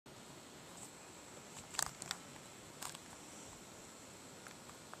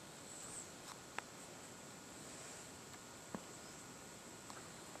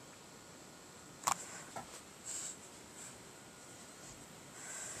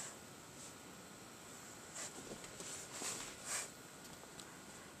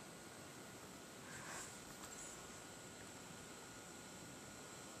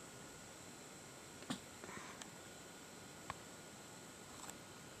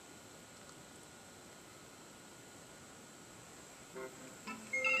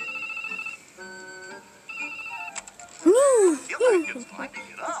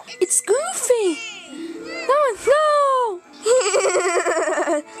It's Goofy! No!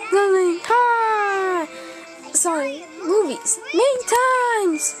 Nothing. Hi! Sorry, movies. Many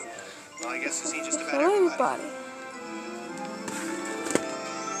times! Well, I guess it's just about Hello, everybody.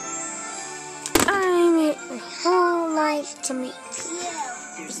 I made my whole life to meet.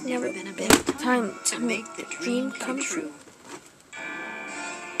 There's never been a better Time to make the dream come true.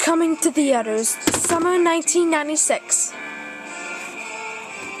 Coming to theaters, summer 1996.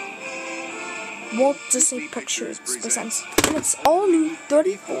 Walt Disney Pictures presents in its all-new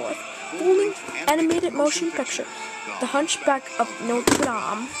 34th full-length animated motion picture, The Hunchback of Notre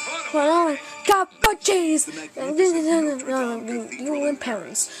Dame. God, but jeez! You and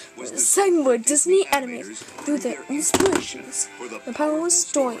parents, same with Disney animators through their inspirations. The powerful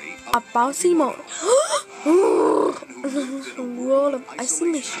story about the moment. World of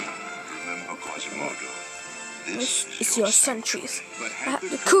isolation. This is your centuries. I have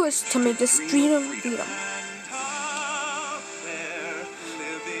the courage to make this dream of freedom.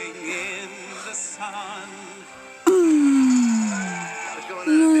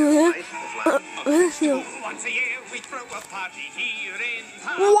 Once a year we throw a party here in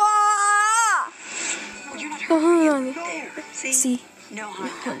town. Wow! You're not hurting. There. See? No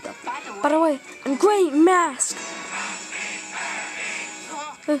harm done. By the way, I'm great mask.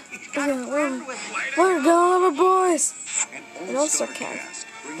 We're going boys. And also can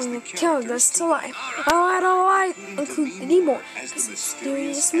bring the characters to life. Alright, include anymore.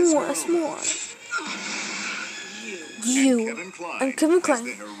 There's more. You and Kevin Klein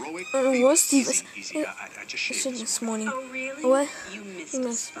and Roy Stevens. I should this morning. What? You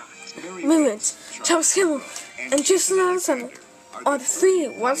missed. Millions. Charles Kimmel and Jason Alexander are the three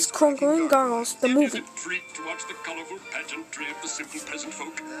once conquering girls. The movie.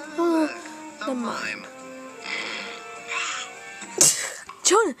 The mime.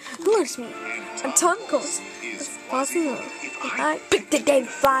 Jonah, notice me. And Tom goes. Passing on. And I picked the day to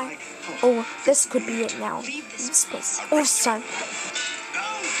fly. Oh, this could be it now. This place. Oh, son.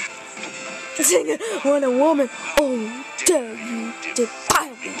 When a woman, oh, dare you defy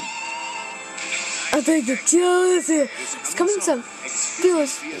me. I think the deal is here. It's coming soon.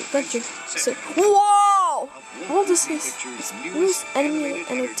 Fearless adventure. So, whoa! All this is most animated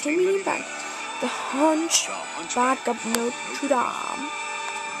entertainment event. The Hunchback of Notre Dame.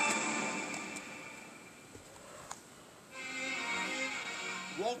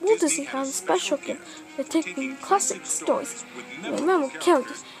 Walt Disney has a special gift for taking classic stories, memorable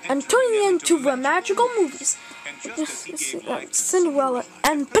characters, and turning them into the magical movies. Cinderella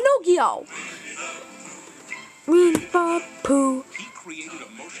and Pinocchio. Winnie, Pooh.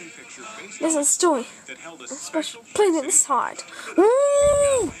 There's a story. A special planet inside. The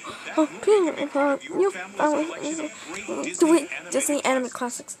Disney anime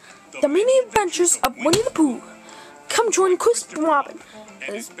classics. The many adventures of Winnie the Pooh. Come join Chris Robin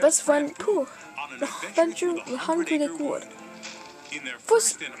and his best friend Pooh. The adventure in the Hungry Lake Wood.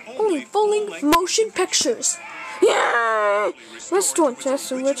 First, only full-length motion pictures. Yay! Let's do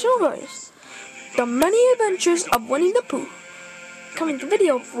just original versions. The many adventures of Winnie the Pooh. Coming to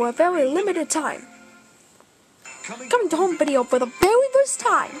video for a very limited time. Coming to home video for the very first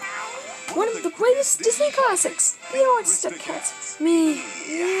time. One of the greatest Disney classics, the Aristocats. Me.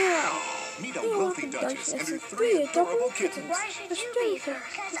 Yeah. Meet a wealthy duchess and her three adorable kittens.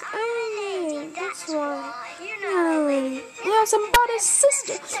 That's why. Yeah, somebody's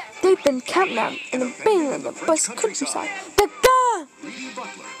sister. They've been kidnapped and abandoned in the West countryside. They're gone!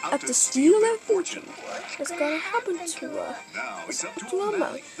 After stealing their fortune, what's gonna happen to her? To her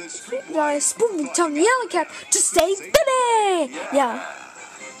mother. The sweet guy is spoon telling the yellow cat to stay steady! Yeah.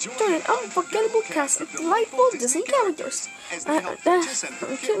 Join an unforgettable cast of delightful Disney characters.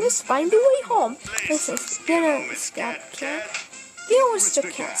 Cuteness find their way home. This is dinner, Scat Cat. The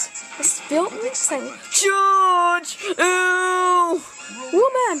Aristocats. It's filled with excitement. George! Ew!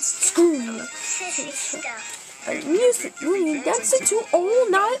 Romance! Scream! Music we dancing to all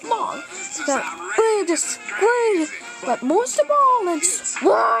night long. The greatest, but most of all, it's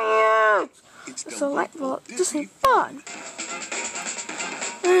quiet. It's delightful, Disney fun.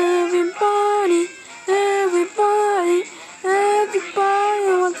 Everybody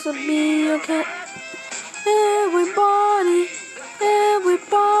wants to be a cat. Everybody.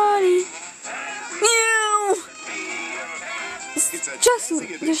 Meow! It's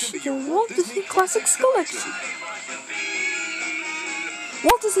just your Walt Disney Classics collection.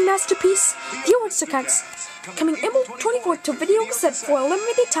 Walt Disney masterpiece, The Aristocats, coming April 24th to video cassette for a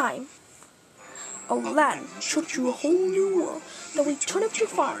limited time. Aladdin showed you a whole new world that we turn up your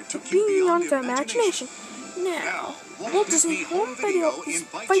fire to beyond their imagination. Now, Walt Disney Home Video is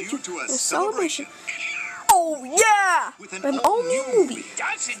invite you to a celebration. Oh yeah! With an all-new movie.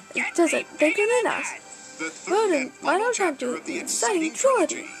 It does it bigger than us. Well then, why not try to do the exciting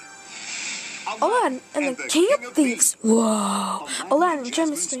trilogy? Aladdin and the King of Thieves. Whoa! Aladdin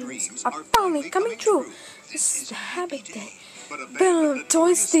Gem's dreams are finally coming true. This is a happy day. Better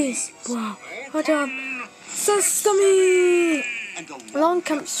toys thieves. Wow! Hot dog. Sesame! Along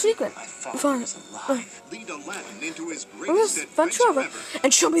comes frequent. Fun. Let's venture over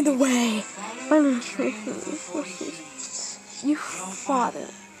and show me the way. You father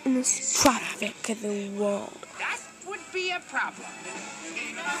in this traffic of the world. That would be a problem.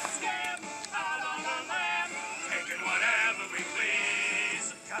 Taking whatever we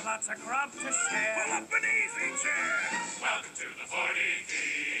please. Got lots of grub to share. Pull up an easy chair. Welcome to the 40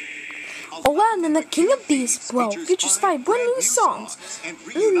 Thieves. Aladdin and the King of Thieves, well, features 5 brand new songs.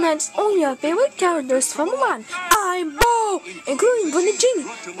 And that's all your favorite characters from Aladdin. I'm Bo, including Brunner Genie,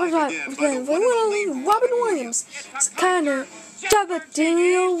 Robin-Williams. It's kinda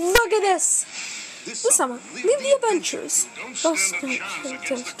look at this. This summer, leave the adventures, lost to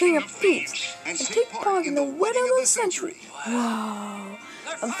King of Thieves, and take part in the wedding of the century. Wow!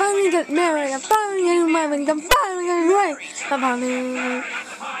 I'm finally getting married. I'm finally getting married. I'm finally getting married. I'm finally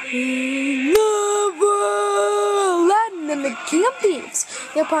Aladdin and the King of Thieves.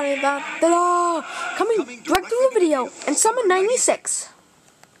 You're part of that all coming direct to the video in summer '96.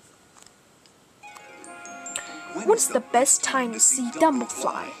 What's the best time to see Dumbo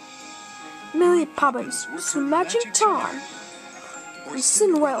fly? Mary Poppins, Magic Time, and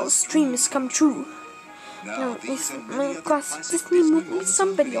Cinderella's dreams come true. Now, these middle-class Disney movies,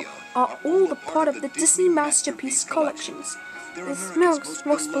 some video, are all the part of the Disney Masterpiece collections. These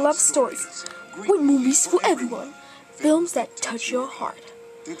most beloved stories, great movies for everyone, films that touch your heart.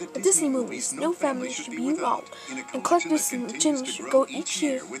 The Disney movies, no family should be involved, and collectors and children should go each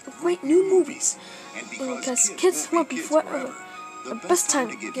year with great new movies. And because kids won't be forever, the best time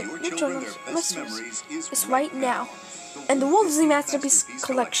to get your children's messages is right now. And the Walt Disney Masterpiece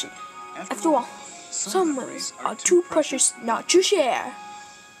collection. After all, some memories are too precious not to share.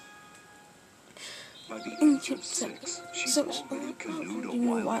 Ancient six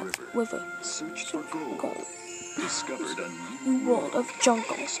river, gold. Discovered a New world of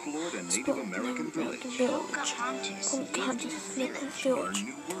jungle. explored a Native American village. Poncahontas village.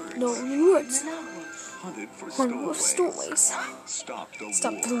 No new words. Hunted for Hunted stowaways. Stop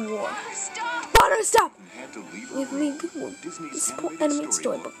Stopped the war. Butter, stop! Had to leave With me, good one. This poor animated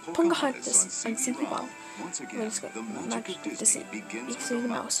storybook, Poncahontas, and CD ROM. Once again, Let's go. the Magic of Disney. begins You see the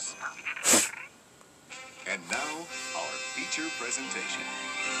mouse. And now, our feature presentation.